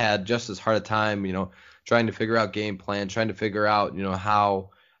have had just as hard a time trying to figure out game plan, trying to figure out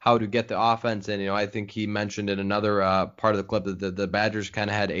how to get the offense in. I think he mentioned in another part of the clip that the Badgers kind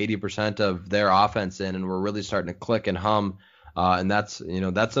of had 80% of their offense in, and were really starting to click and hum. And that's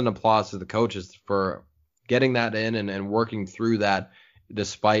an applause to the coaches for getting that in and working through that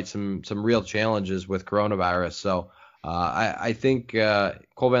despite some real challenges with coronavirus. So I think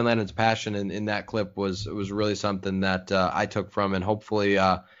Cole Van Lanen's passion in that clip was really something that I took from, and hopefully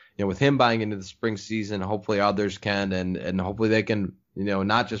with him buying into the spring season, hopefully others can, and hopefully they can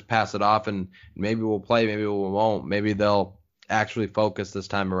not just pass it off and maybe we'll play, maybe we won't, maybe they'll actually focus this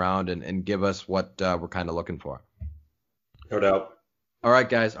time around and give us what we're kind of looking for. No doubt. All right,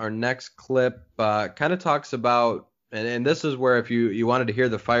 guys, our next clip kind of talks about, and this is where if you wanted to hear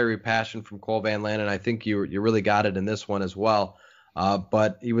the fiery passion from Cole Van Lanen, I think you really got it in this one as well.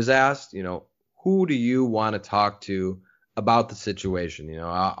 But he was asked, who do you want to talk to about the situation?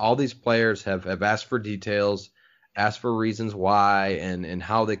 All these players have asked for details, asked for reasons why and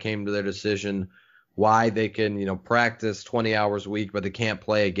how they came to their decision, why they can, practice 20 hours a week, but they can't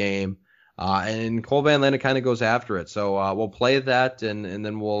play a game. And Cole Van Lanen kind of goes after it. So we'll play that and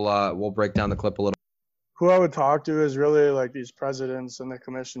then we'll break down the clip a little. Who I would talk to is really like these presidents and the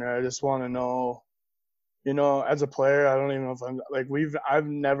commissioner. I just want to know, as a player, I don't even know if I'm like, I've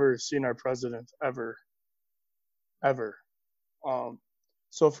never seen our president ever.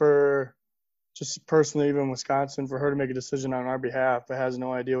 So for just personally, even Wisconsin, for her to make a decision on our behalf but has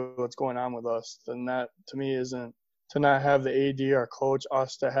no idea what's going on with us, then that to me isn't, to not have the AD, our coach,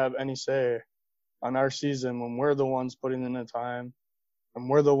 us to have any say on our season when we're the ones putting in the time and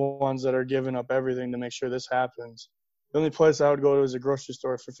we're the ones that are giving up everything to make sure this happens. The only place I would go to is a grocery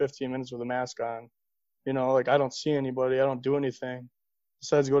store for 15 minutes with a mask on. I don't see anybody. I don't do anything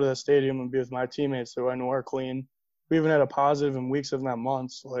besides go to the stadium and be with my teammates who I know are clean. We even had a positive in weeks, if not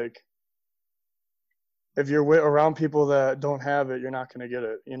months. If you're around people that don't have it, you're not going to get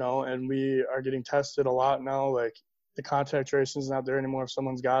it, and we are getting tested a lot now. The contact tracing is not there anymore. If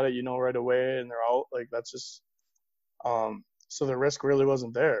someone's got it, right away and they're out. That's just so the risk really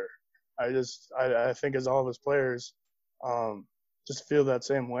wasn't there. I think as all of us players just feel that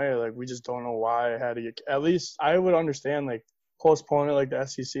same way. We just don't know why I had to get, at least I would understand postpone it the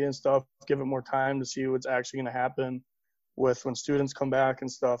SEC and stuff, give it more time to see what's actually going to happen with when students come back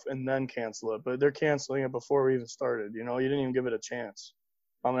and stuff, and then cancel it. But they're canceling it before we even started. You didn't even give it a chance.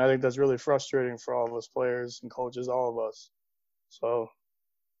 I think that's really frustrating for all of us players and coaches, all of us. So,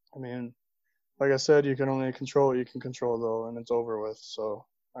 like I said, you can only control what you can control, though, and it's over with. So,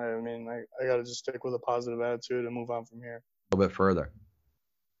 I got to just stick with a positive attitude and move on from here. A little bit further.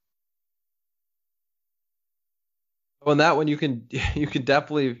 Well, in that one, you can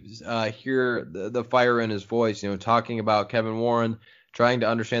definitely hear the fire in his voice, talking about Kevin Warren, trying to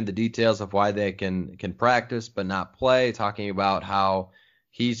understand the details of why they can practice but not play, talking about how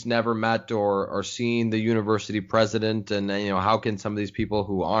he's never met or seen the university president, and how can some of these people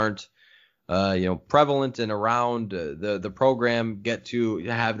who aren't prevalent and around the program get to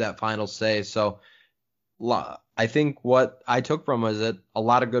have that final say. So I think what I took from was a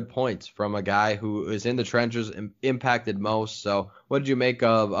lot of good points from a guy who is in the trenches and impacted most. So what did you make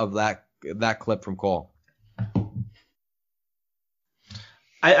of that clip from Cole?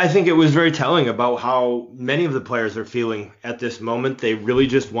 I think it was very telling about how many of the players are feeling at this moment. They really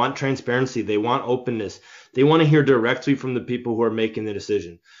just want transparency. They want openness. They want to hear directly from the people who are making the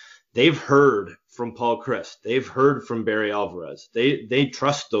decision. They've heard from Paul Chryst. They've heard from Barry Alvarez. They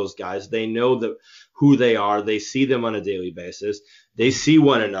trust those guys. They know who they are. They see them on a daily basis. They see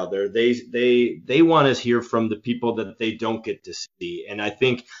one another. They want to hear from the people that they don't get to see. And I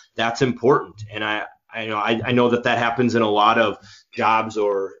think that's important. And I know that happens in a lot of jobs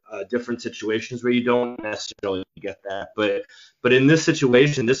or different situations where you don't necessarily get that. But in this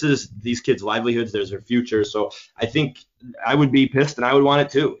situation, this is these kids' livelihoods. There's their future. So I think I would be pissed, and I would want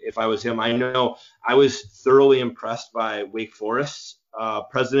it too if I was him. I know I was thoroughly impressed by Wake Forest's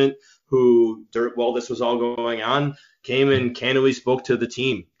president, who, while this was all going on, came and candidly spoke to the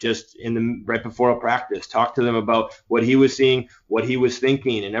team just right before a practice, talked to them about what he was seeing, what he was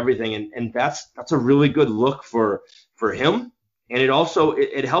thinking, and everything. And that's a really good look for him. And it also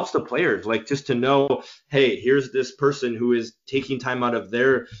it helps the players, like, just to know, hey, here's this person who is taking time out of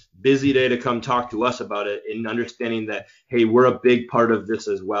their busy day to come talk to us about it, and understanding that, hey, we're a big part of this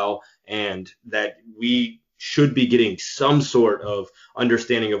as well, and that we should be getting some sort of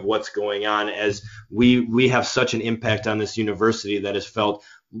understanding of what's going on, as we have such an impact on this university that is felt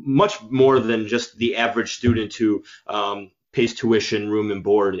much more than just the average student who pays tuition, room and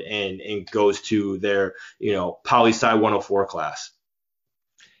board, and goes to their, poli-sci 104 class.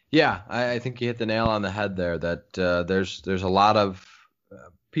 Yeah, I think you hit the nail on the head there, that there's a lot of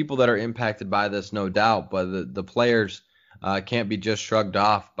people that are impacted by this, no doubt, but the players can't be just shrugged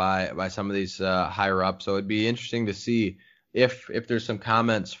off by some of these higher ups. So it'd be interesting to see if there's some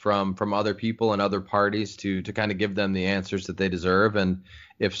comments from other people and other parties to kind of give them the answers that they deserve. And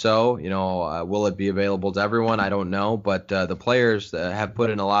if so, will it be available to everyone? I don't know, but the players have put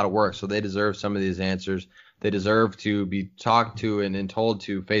in a lot of work, so they deserve some of these answers. They deserve to be talked to and told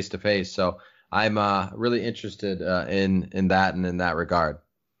to face to face. So I'm really interested in that and in that regard.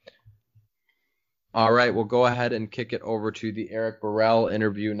 All right, we'll go ahead and kick it over to the Eric Burrell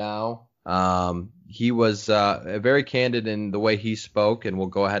interview now. He was very candid in the way he spoke, and we'll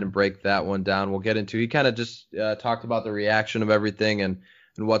go ahead and break that one down. We'll get into, he kind of just talked about the reaction of everything and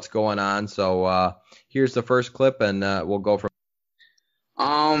what's going on. So here's the first clip, and we'll go from.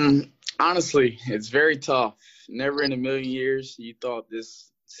 Honestly, it's very tough. Never in a million years you thought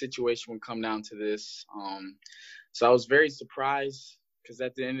this situation would come down to this. So I was very surprised, because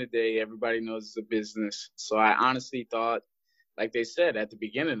at the end of the day, everybody knows it's a business. So I honestly thought, like they said at the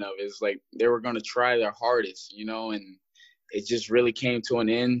beginning of it, it's like they were going to try their hardest, and it just really came to an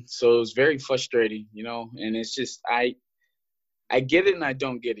end. So it was very frustrating, and it's just, I get it and I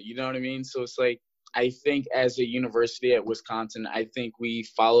don't get it. You know what I mean? So it's like, I think as a university at Wisconsin, I think we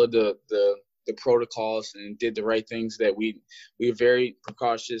followed the protocols and did the right things, that we were very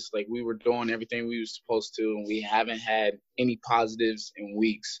precautious. Like, we were doing everything we were supposed to, and we haven't had any positives in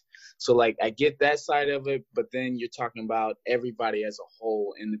weeks. So, like, I get that side of it, but then you're talking about everybody as a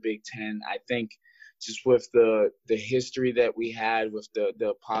whole in the Big Ten. I think just with the history that we had with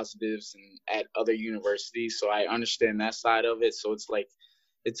the positives and at other universities, so I understand that side of it. So it's like,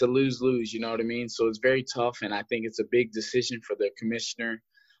 it's a lose-lose, you know what I mean? So it's very tough, and I think it's a big decision for the commissioner.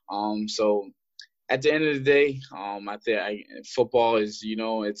 So at the end of the day, I think football is,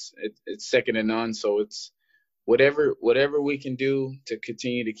 it's second to none. So it's whatever we can do to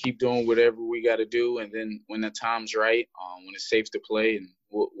continue to keep doing whatever we got to do, and then when the time's right, when it's safe to play, and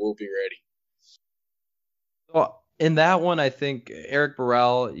we'll be ready. Well, in that one, I think Eric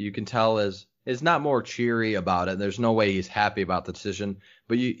Burrell, you can tell, is not more cheery about it. There's no way he's happy about the decision,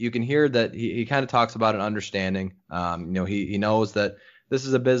 but you can hear that he kind of talks about an understanding. He knows that this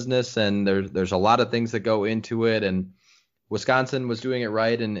is a business, and there's a lot of things that go into it, and Wisconsin was doing it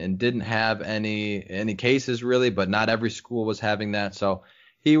right and didn't have any cases really, but not every school was having that. So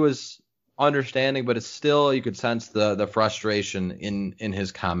he was understanding, but it's still, you could sense the frustration in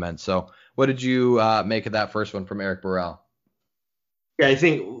his comments. So what did you make of that first one from Eric Burrell? Yeah, I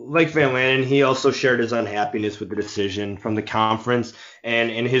think, like Van Lanen, he also shared his unhappiness with the decision from the conference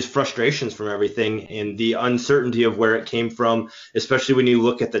and his frustrations from everything and the uncertainty of where it came from, especially when you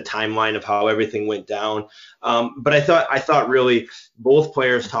look at the timeline of how everything went down. But I thought really both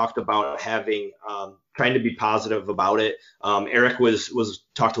players talked about having trying to be positive about it. Eric was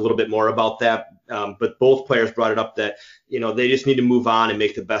talked a little bit more about that, but both players brought it up that they just need to move on and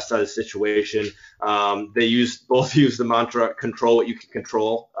make the best out of the situation. They both used the mantra "control what you can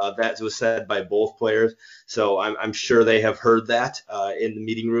control." That was said by both players, so I'm sure they have heard that in the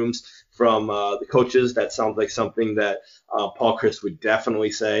meeting rooms from the coaches. That sounds like something that Paul Chryst would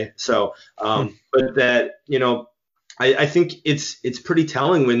definitely say. So, but that I think it's pretty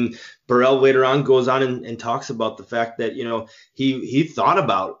telling when Burrell later on goes on and talks about the fact that he thought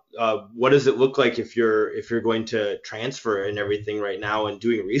about what does it look like if you're going to transfer and everything right now, and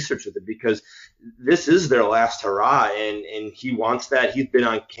doing research with it, because this is their last hurrah, and he wants that. He's been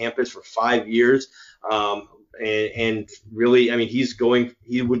on campus for 5 years, and really, I mean, he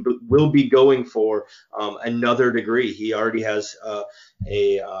will be going for another degree. He already has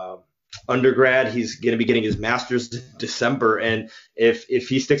a undergrad. He's going to be getting his master's in December, and if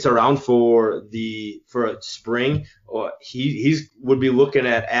he sticks around for spring, he would be looking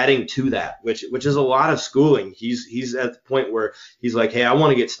at adding to that, which is a lot of schooling. He's at the point where he's like, hey, I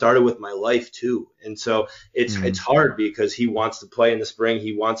want to get started with my life too, and so it's hard because he wants to play in the spring,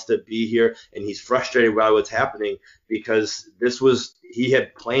 he wants to be here, and he's frustrated by what's happening because he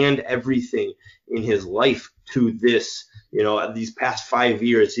had planned everything in his life to this. These past 5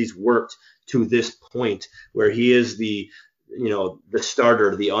 years, he's worked to this point where he is the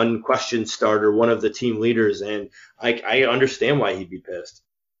starter, the unquestioned starter, one of the team leaders, and I understand why he'd be pissed.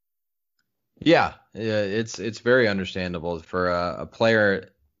 Yeah, it's very understandable for a player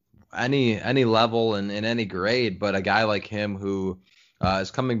any level and in any grade, but a guy like him who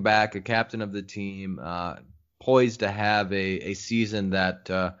is coming back, a captain of the team, poised to have a season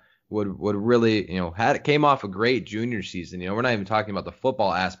that would really, came off a great junior season. We're not even talking about the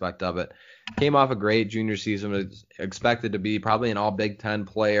football aspect of it. Came off a great junior season, was expected to be probably an all Big Ten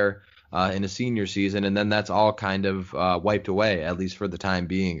player in a senior season, and then that's all kind of wiped away, at least for the time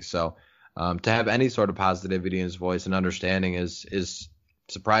being. So to have any sort of positivity in his voice and understanding is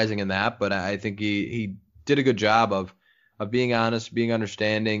surprising in that, but I think he did a good job of being honest, being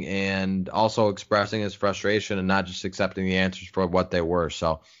understanding, and also expressing his frustration and not just accepting the answers for what they were.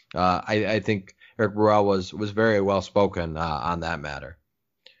 So I think Eric Burrell was very well spoken on that matter.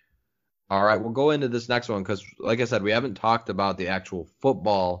 All right, we'll go into this next one because, like I said, we haven't talked about the actual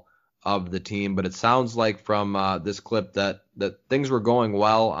football of the team, but it sounds like from this clip that things were going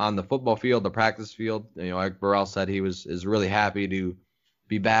well on the football field, the practice field. Eric Burrell said he is really happy to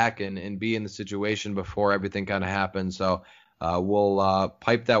be back and be in the situation before everything kind of happened. So we'll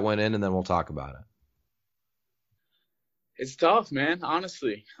pipe that one in and then we'll talk about it. It's tough, man.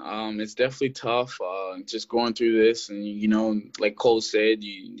 Honestly, it's definitely tough. Just going through this, and like Cole said,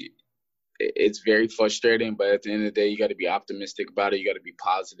 it's very frustrating. But at the end of the day, you got to be optimistic about it. You got to be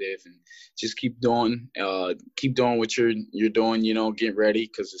positive and just keep doing what you're doing. Get ready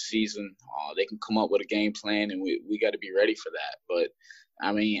because the season, they can come up with a game plan, and we got to be ready for that. But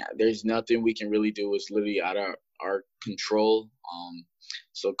I mean, there's nothing we can really do. It's literally out of our control.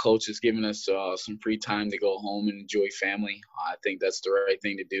 So coach is giving us some free time to go home and enjoy family. I think that's the right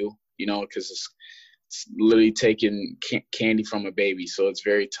thing to do, because it's literally taking candy from a baby. So it's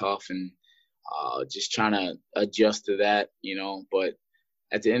very tough and just trying to adjust to that, But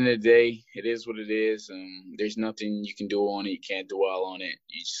at the end of the day, it is what it is. There's nothing you can do on it. You can't dwell on it.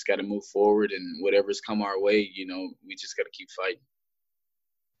 You just got to move forward, and whatever's come our way, we just got to keep fighting.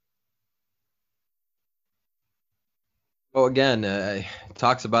 Well, again,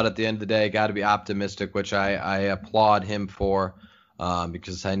 talks about at the end of the day, got to be optimistic, which I applaud him for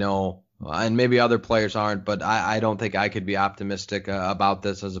because I know, and maybe other players aren't, but I don't think I could be optimistic about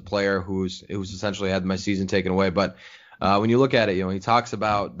this as a player who's essentially had my season taken away. But when you look at it, he talks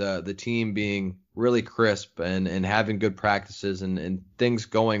about the team being really crisp and having good practices and things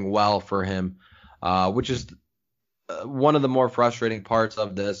going well for him, which is one of the more frustrating parts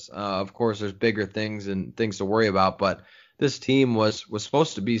of this. Of course, there's bigger things and things to worry about, but this team was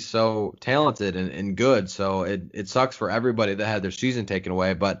supposed to be so talented and good. So it sucks for everybody that had their season taken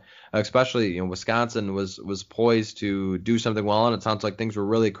away, but especially, Wisconsin was poised to do something well, and it sounds like things were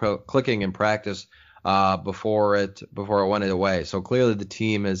really clicking in practice before it went away. So clearly the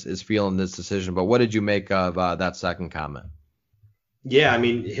team is feeling this decision. But what did you make of that second comment? Yeah, I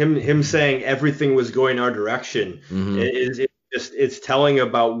mean, him saying everything was going our direction it's telling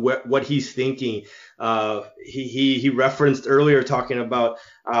about what he's thinking. He referenced earlier talking about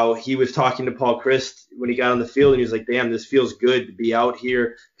how he was talking to Paul Chryst when he got on the field, and he was like, damn, this feels good to be out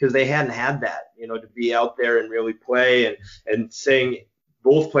here, because they hadn't had that, to be out there and really play, and saying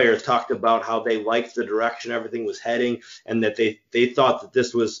both players talked about how they liked the direction everything was heading, and that they thought that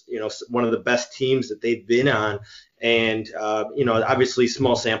this was, one of the best teams that they've been on. And, obviously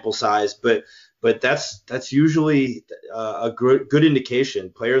small sample size, but that's usually a good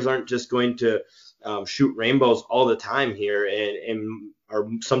indication. Players aren't just going to shoot rainbows all the time here and are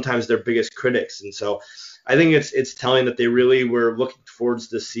sometimes their biggest critics. And so I think it's telling that they really were looking towards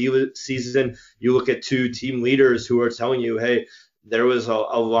the season. You look at two team leaders who are telling you, hey, there was a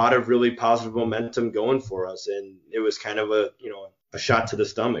lot of really positive momentum going for us, and it was kind of a shot to the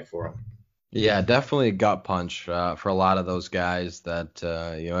stomach for them. Yeah, definitely a gut punch for a lot of those guys that,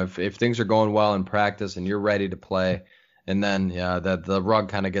 if things are going well in practice and you're ready to play, and then that the rug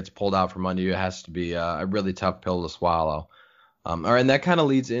kind of gets pulled out from under you, it has to be a really tough pill to swallow. All right, and that kind of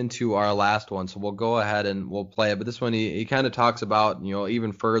leads into our last one, so we'll go ahead and we'll play it. But this one, he kind of talks about,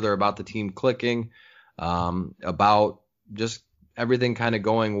 even further about the team clicking, about just everything kind of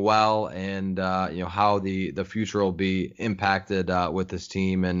going well, and how the future will be impacted with this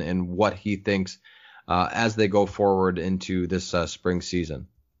team, and what he thinks as they go forward into this spring season.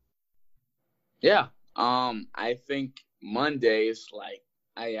 Yeah. I think Monday is like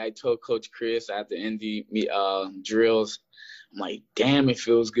I told Coach Chris at the Indy drills, I'm like, damn, it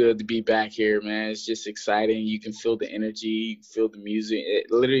feels good to be back here, man. It's just exciting. You can feel the energy, you can feel the music.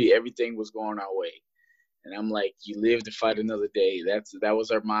 Literally everything was going our way. And I'm like, you live to fight another day. That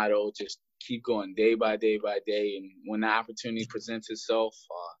was our motto. Just keep going day by day by day. And when the opportunity presents itself,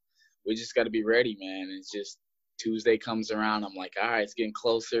 we just got to be ready, man. It's just Tuesday comes around. I'm like, all right, it's getting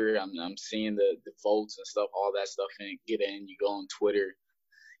closer. I'm seeing the votes and stuff, all that stuff, and get in. You go on Twitter,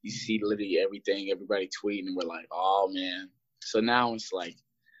 you see literally everything, everybody tweeting, and we're like, oh man. So now it's like,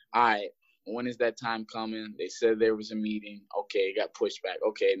 all right, when is that time coming? They said there was a meeting. Okay, it got pushed back.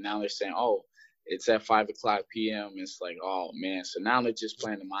 Okay, now they're saying, oh, it's at 5:00 p.m. It's like, oh man. So now they're just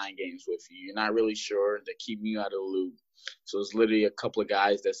playing the mind games with you. You're not really sure. They're keeping you out of the loop. So it's literally a couple of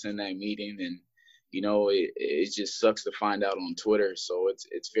guys that's in that meeting, and it just sucks to find out on Twitter. So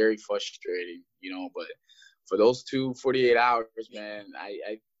it's very frustrating, But for those 48 hours, man,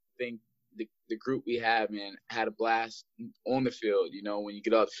 I think the group we have, man, had a blast on the field. When you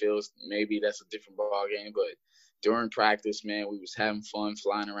get off the field, maybe that's a different ball game, but during practice, man, we was having fun,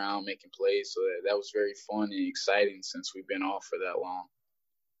 flying around, making plays. So that was very fun and exciting since we've been off for that long.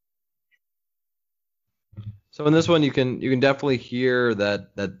 So in this one, you can definitely hear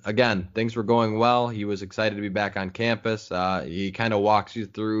that again, things were going well. He was excited to be back on campus. He kind of walks you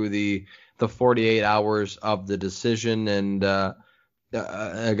through the 48 hours of the decision. And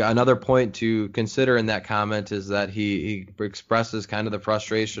another point to consider in that comment is that he expresses kind of the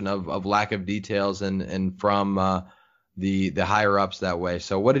frustration of lack of details and from the higher ups that way.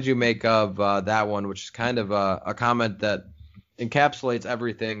 So what did you make of that one, which is kind of a comment that encapsulates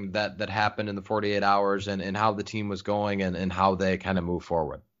everything that happened in the 48 hours and how the team was going and how they kind of move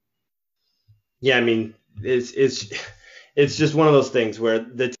forward? Yeah, I mean, it's just one of those things where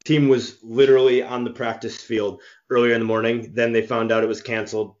the team was literally on the practice field earlier in the morning. Then they found out it was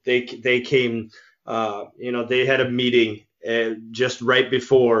canceled. They came, they had a meeting just right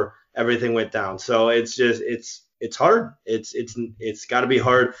before everything went down. So it's hard. It's got to be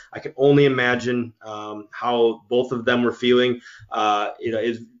hard. I can only imagine how both of them were feeling.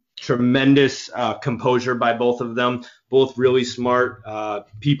 It's tremendous composure by both of them. Both really smart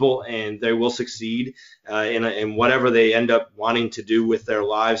people, and they will succeed in whatever they end up wanting to do with their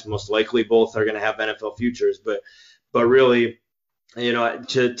lives. Most likely, both are going to have NFL futures. But really,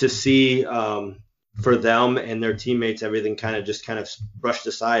 to see for them and their teammates, everything kind of brushed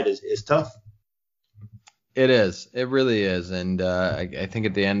aside is tough. It is. It really is. And I think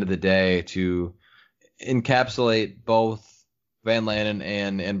at the end of the day, to encapsulate both Van Lanen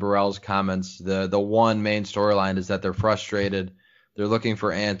and Burrell's comments, the one main storyline is that they're frustrated. They're looking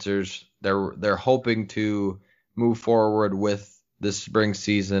for answers. They're hoping to move forward with this spring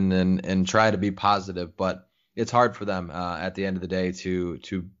season and try to be positive, but it's hard for them at the end of the day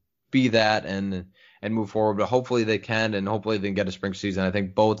to be that and move forward. But hopefully they can, and hopefully they can get a spring season. I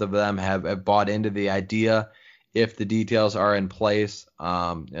think both of them have bought into the idea, if the details are in place,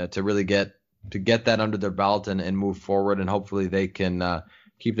 to really get that under their belt and move forward. And hopefully they can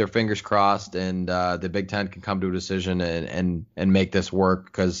keep their fingers crossed and the Big Ten can come to a decision and make this work,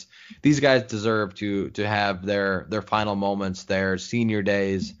 because these guys deserve to have their final moments, their senior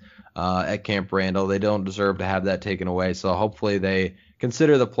days at Camp Randall. They don't deserve to have that taken away. So hopefully they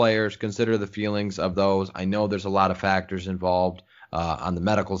consider the players, consider the feelings of those. I know there's a lot of factors involved on the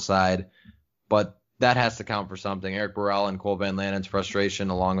medical side, but that has to count for something. Eric Burrell and Cole Van Lanen's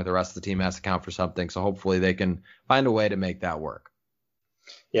frustration, along with the rest of the team, has to count for something. So hopefully they can find a way to make that work.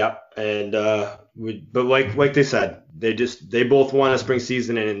 Yeah, and but like they said, they both want a spring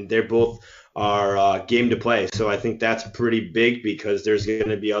season, and they both are game to play. So I think that's pretty big, because there's going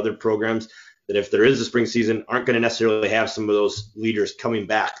to be other programs that, if there is a spring season, aren't going to necessarily have some of those leaders coming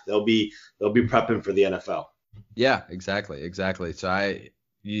back. They'll be prepping for the NFL. Yeah, exactly. So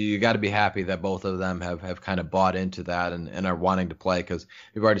you got to be happy that both of them have kind of bought into that and are wanting to play, because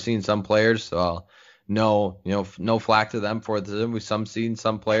we've already seen some players. So no flack to them for this. We've seen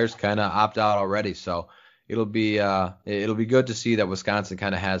some players kind of opt out already. So it'll be good to see that Wisconsin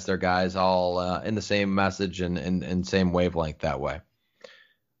kind of has their guys all in the same message and same wavelength that way.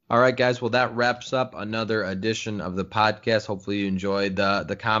 All right, guys. Well, that wraps up another edition of the podcast. Hopefully you enjoyed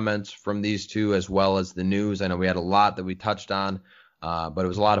the comments from these two as well as the news. I know we had a lot that we touched on. But it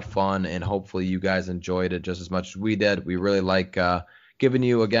was a lot of fun, and hopefully you guys enjoyed it just as much as we did. We really like giving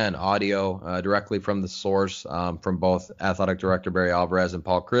you, again, audio directly from the source from both Athletic Director Barry Alvarez and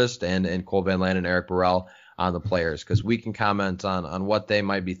Paul Chryst and Cole Van Land and Eric Burrell on the players, because we can comment on what they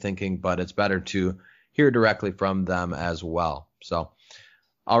might be thinking, but it's better to hear directly from them as well. So,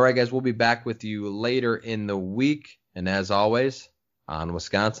 all right, guys, we'll be back with you later in the week. And as always, on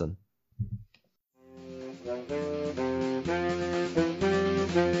Wisconsin.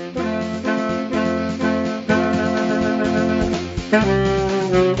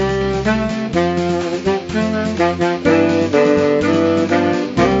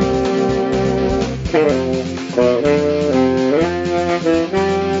 Thank you.